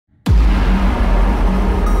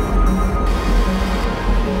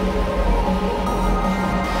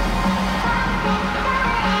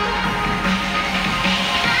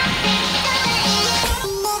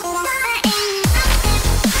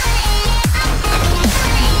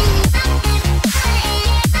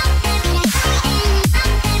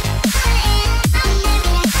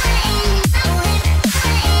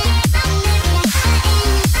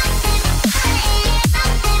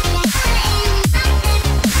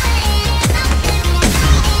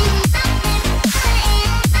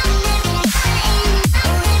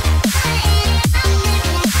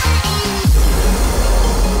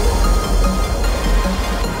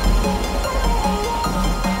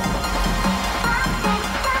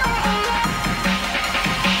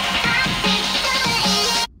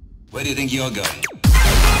Where do you think you're going?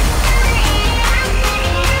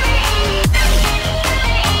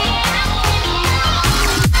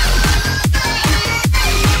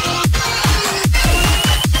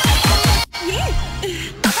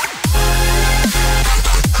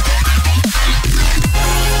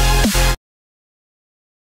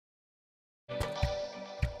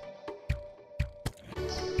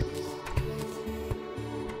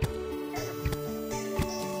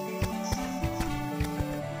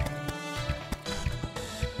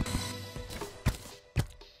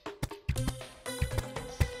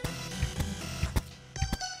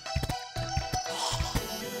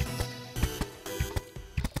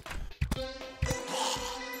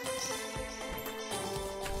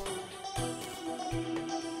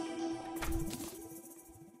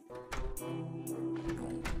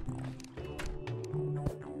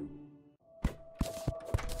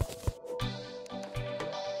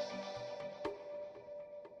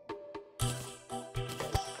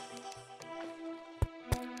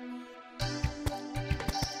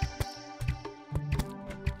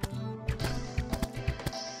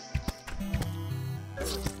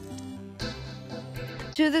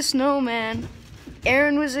 To the snowman.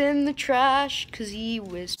 Aaron was in the trash cause he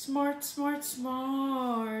was smart, smart,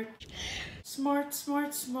 smart. Smart,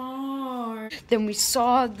 smart, smart. Then we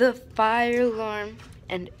saw the fire alarm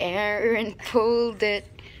and Aaron pulled it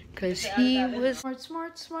cause he was Smart,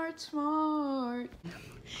 smart, smart, smart.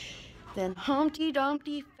 Then Humpty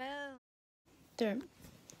Dumpty fell. There,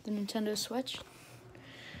 the Nintendo Switch.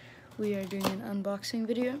 We are doing an unboxing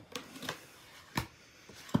video.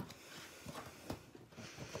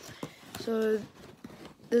 So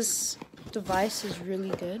this device is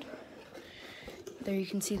really good. There you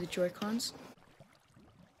can see the Joy-Cons.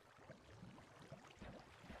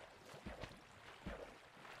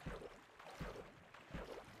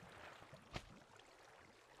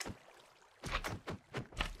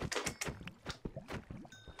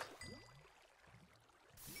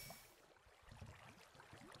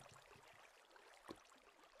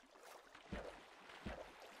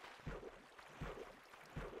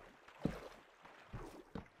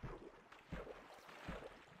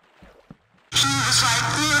 It's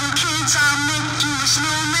like little kids, I'll make you a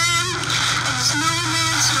snowman. And the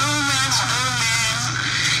snowman, snowman,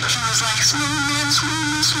 snowman. He was like snowman,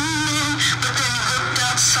 snowman, snowman. But then he looked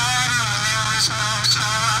outside and there was no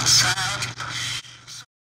snow outside.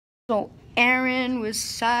 So Aaron was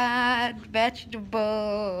sad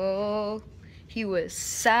vegetable. He was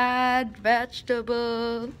sad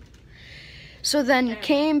vegetable. So then he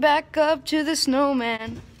came back up to the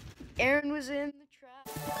snowman. Aaron was in the trap.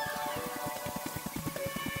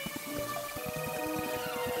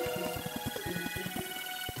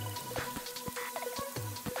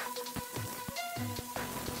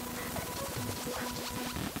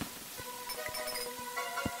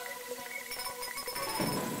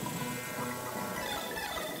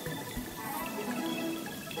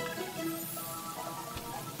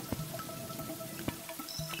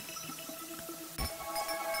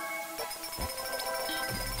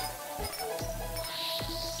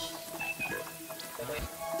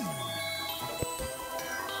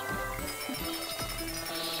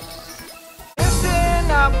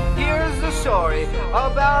 Here's the story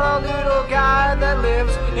about a little guy that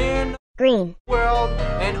lives in green the world,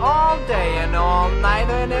 and all day and all night,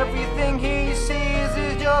 and everything he sees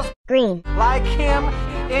is just green like him,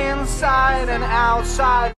 inside and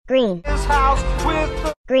outside green his house, with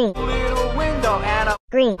a green little window and a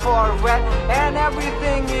green Corvette, and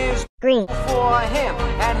everything is green for him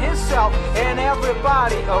and himself and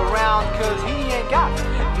everybody around, 'cause he ain't got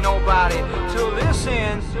nobody to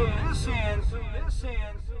listen.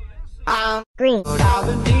 I'm green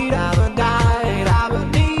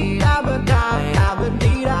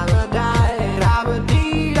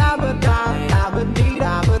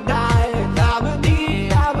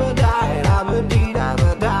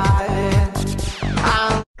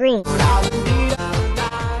green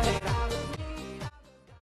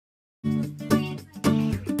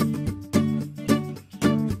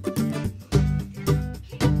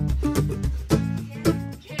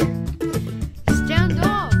Stand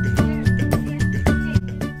up!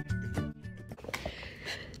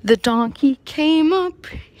 The donkey came up,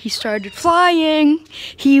 he started flying.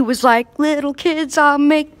 He was like, little kids, I'll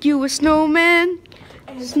make you a snowman.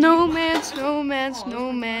 Snowman, snowman,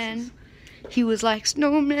 snowman. He was like,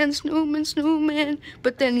 snowman, snowman, snowman.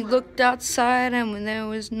 But then he looked outside and when there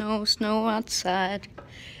was no snow outside.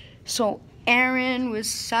 So Aaron was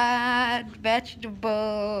sad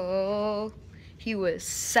vegetable. He was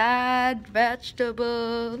sad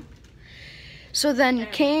vegetable. So then he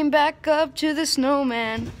came back up to the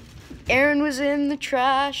snowman. Aaron was in the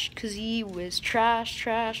trash, 'cause he was trash,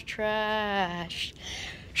 trash, trash.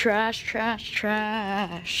 Trash, trash,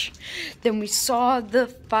 trash. Then we saw the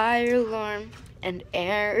fire alarm, and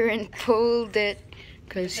Aaron pulled it,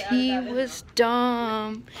 'cause he was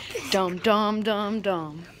dumb. Dumb, dumb, dumb,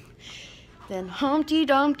 dumb. Then Humpty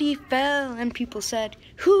Dumpty fell, and people said,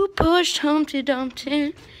 "Who pushed Humpty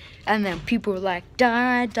Dumpty?" And then people were like,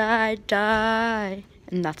 "Die, die, die."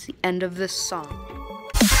 And that's the end of this song.